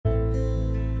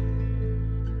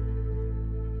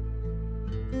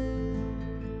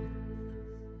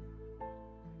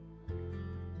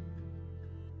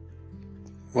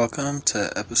Welcome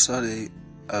to episode 8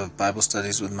 of Bible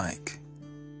Studies with Mike.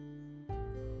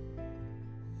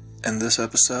 In this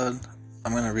episode,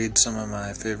 I'm going to read some of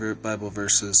my favorite Bible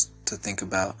verses to think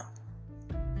about.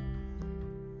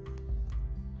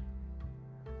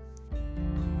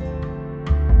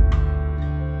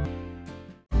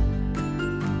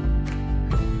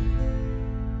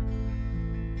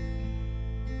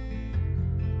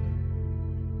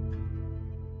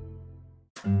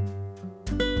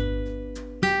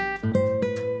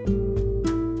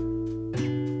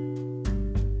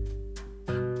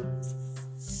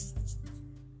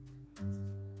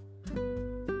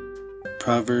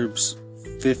 Proverbs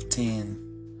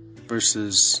 15,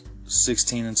 verses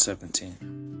 16 and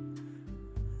 17.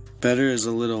 Better is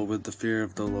a little with the fear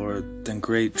of the Lord than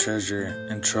great treasure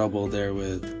and trouble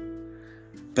therewith.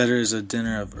 Better is a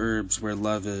dinner of herbs where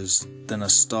love is than a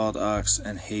stalled ox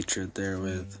and hatred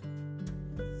therewith.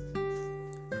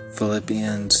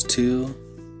 Philippians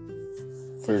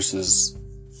 2, verses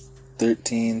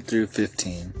 13 through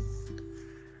 15.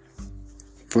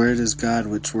 For it is God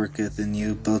which worketh in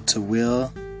you both to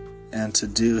will and to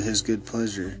do his good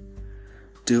pleasure.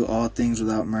 Do all things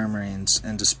without murmurings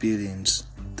and disputings,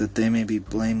 that they may be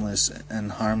blameless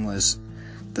and harmless,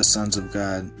 the sons of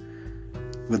God,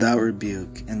 without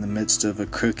rebuke, in the midst of a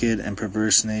crooked and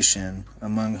perverse nation,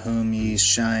 among whom ye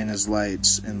shine as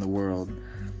lights in the world,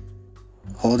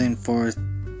 holding forth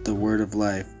the word of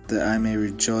life, that I may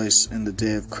rejoice in the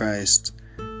day of Christ,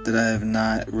 that I have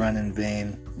not run in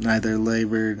vain, neither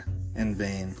labored in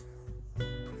vain.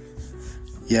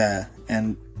 Yea,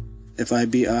 and if I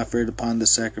be offered upon the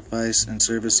sacrifice and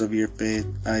service of your faith,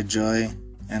 I joy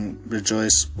and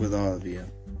rejoice with all of you.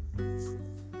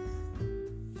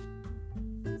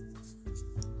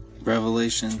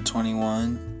 Revelation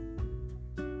 21,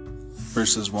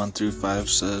 verses 1 through 5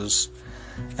 says,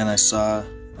 And I saw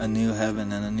a new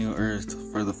heaven and a new earth,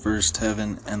 for the first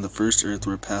heaven and the first earth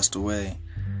were passed away,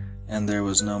 and there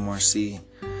was no more sea.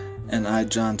 And I,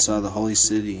 John, saw the holy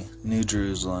city, New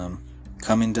Jerusalem,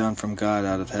 coming down from God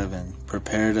out of heaven,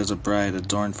 prepared as a bride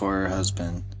adorned for her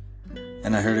husband.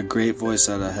 And I heard a great voice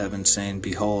out of heaven saying,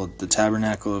 Behold, the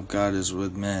tabernacle of God is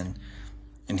with men,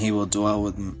 and he will dwell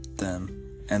with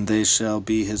them, and they shall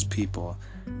be his people,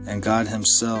 and God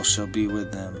himself shall be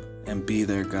with them, and be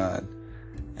their God.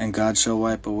 And God shall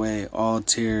wipe away all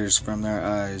tears from their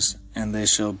eyes, and there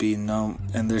shall be no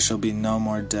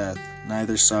more death,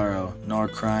 neither sorrow, nor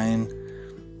crying,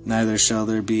 neither shall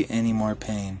there be any more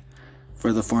pain,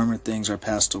 for the former things are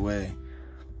passed away.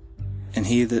 And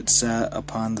he that sat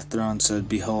upon the throne said,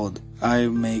 Behold, I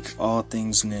make all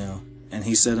things new. And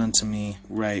he said unto me,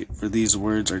 Write, for these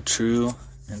words are true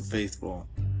and faithful.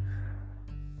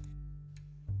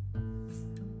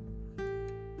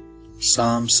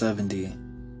 Psalm 70.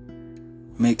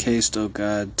 Make haste, O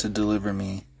God, to deliver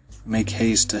me. Make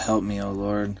haste to help me, O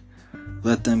Lord.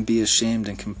 Let them be ashamed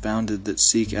and confounded that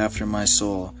seek after my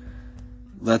soul.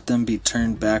 Let them be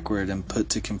turned backward and put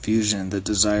to confusion that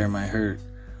desire my hurt.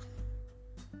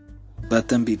 Let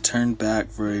them be turned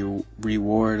back for a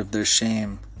reward of their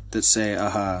shame that say,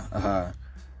 Aha, aha.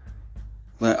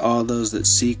 Let all those that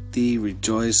seek thee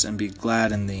rejoice and be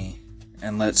glad in thee.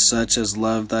 And let such as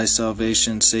love thy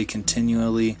salvation say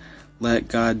continually, Let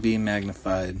God be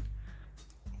magnified.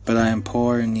 But I am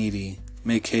poor and needy.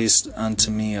 Make haste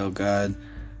unto me, O God.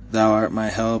 Thou art my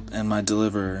help and my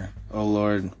deliverer. O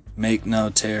Lord, make no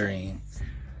tarrying.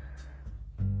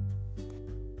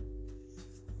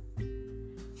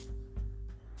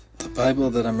 The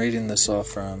Bible that I'm reading this off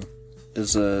from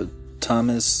is a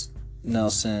Thomas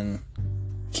Nelson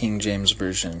King James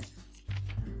Version.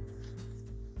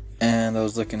 And I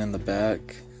was looking in the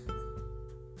back,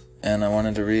 and I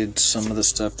wanted to read some of the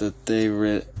stuff that they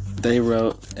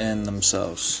wrote in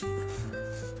themselves.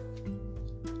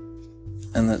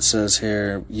 And it says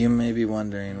here, you may be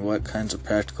wondering what kinds of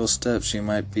practical steps you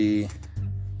might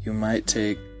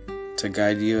take to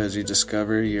guide you as you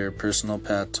discover your personal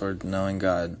path toward knowing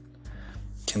God.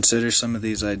 Consider some of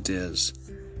these ideas.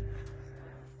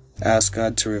 Ask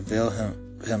God to reveal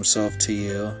himself to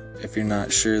you if you're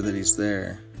not sure that he's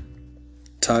there.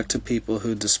 Talk to people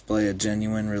who display a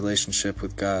genuine relationship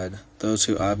with God, those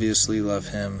who obviously love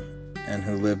him and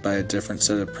who live by a different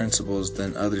set of principles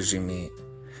than others you meet.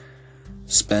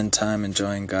 Spend time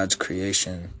enjoying God's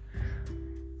creation.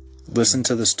 Listen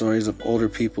to the stories of older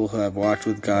people who have walked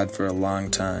with God for a long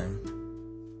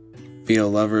time. Be a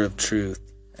lover of truth,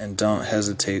 and don't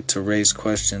hesitate to raise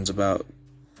questions about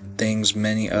things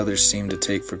many others seem to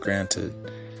take for granted.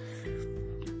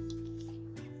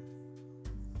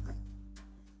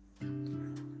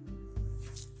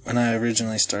 When I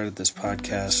originally started this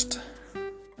podcast,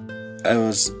 I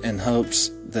was in hopes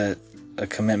that a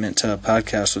commitment to a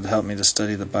podcast would help me to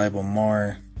study the Bible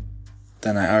more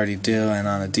than I already do, and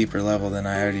on a deeper level than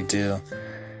I already do.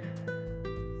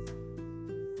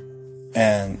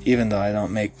 And even though I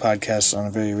don't make podcasts on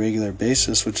a very regular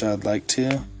basis, which I'd like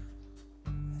to,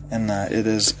 and it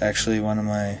is actually one of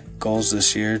my goals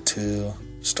this year to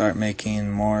start making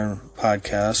more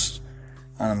podcasts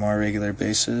on a more regular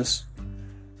basis.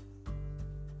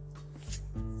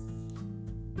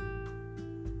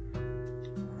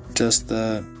 Just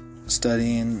the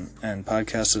studying and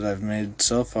podcasts that I've made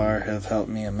so far have helped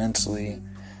me immensely.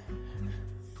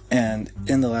 And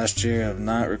in the last year of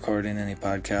not recording any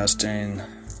podcasts during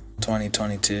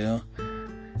 2022,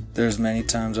 there's many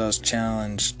times I was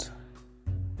challenged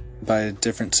by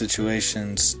different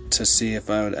situations to see if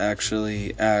I would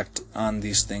actually act on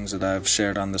these things that I've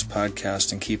shared on this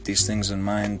podcast and keep these things in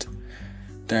mind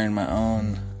during my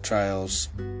own trials.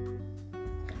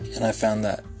 And I found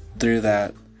that through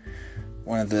that,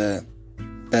 one of the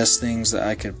best things that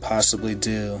I could possibly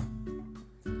do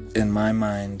in my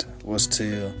mind was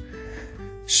to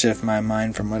shift my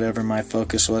mind from whatever my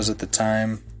focus was at the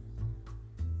time,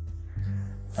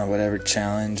 on whatever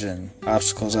challenge and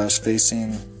obstacles I was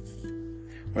facing,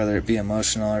 whether it be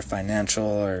emotional or financial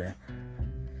or,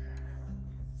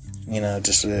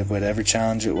 just whatever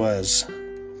challenge it was.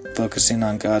 Focusing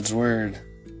on God's Word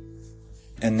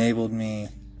enabled me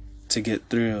to get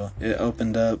through. It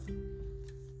opened up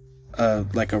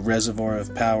like a reservoir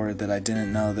of power that I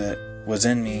didn't know that was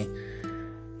in me.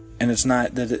 And it's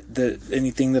not that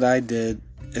anything that I did,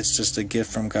 it's just a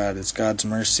gift from God. It's God's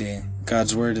mercy.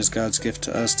 God's Word is God's gift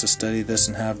to us. To study this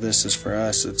and have this is for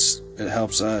us. It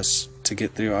helps us to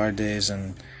get through our days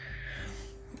and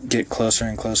get closer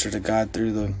and closer to God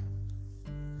through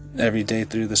every day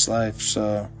through this life.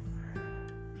 So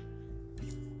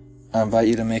I invite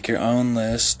you to make your own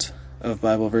list of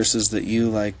Bible verses that you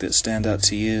like, that stand out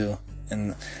to you,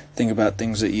 and think about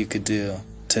things that you could do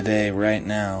today, right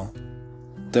now,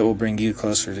 that will bring you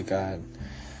closer to God.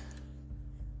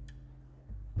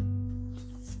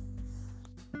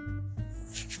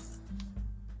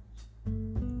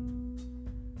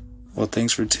 Well,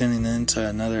 thanks for tuning in to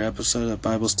another episode of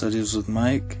Bible Studies with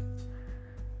Mike.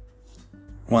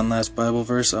 One last Bible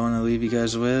verse I want to leave you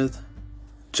guys with.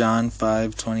 John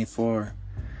 5:24.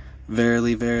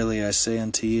 Verily, verily, I say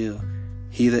unto you,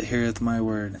 he that heareth my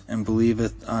word, and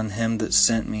believeth on him that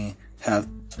sent me, hath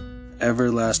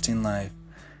everlasting life,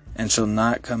 and shall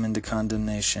not come into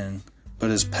condemnation, but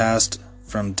is passed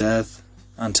from death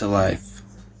unto life.